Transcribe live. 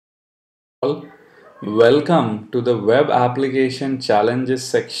All, welcome to the Web Application Challenges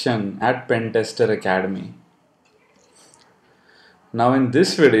section at Pentester Academy. Now in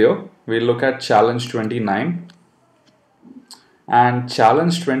this video, we look at Challenge 29, and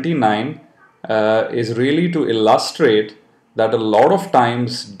Challenge 29 is really to illustrate that a lot of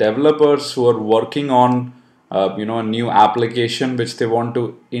times developers who are working on a new application which they want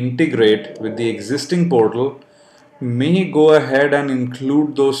to integrate with the existing portal may go ahead and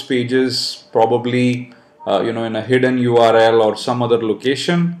include those pages probably in a hidden URL or some other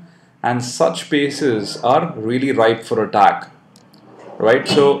location, and such pages are really ripe for attack, right?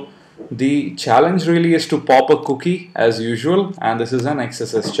 So the challenge really is to pop a cookie as usual, and this is an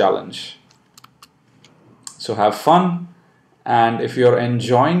XSS challenge. So have fun, and if you're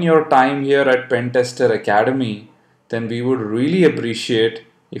enjoying your time here at Pentester Academy, then we would really appreciate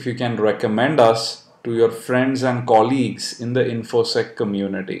if you can recommend us to your friends and colleagues in the InfoSec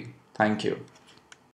community. Thank you.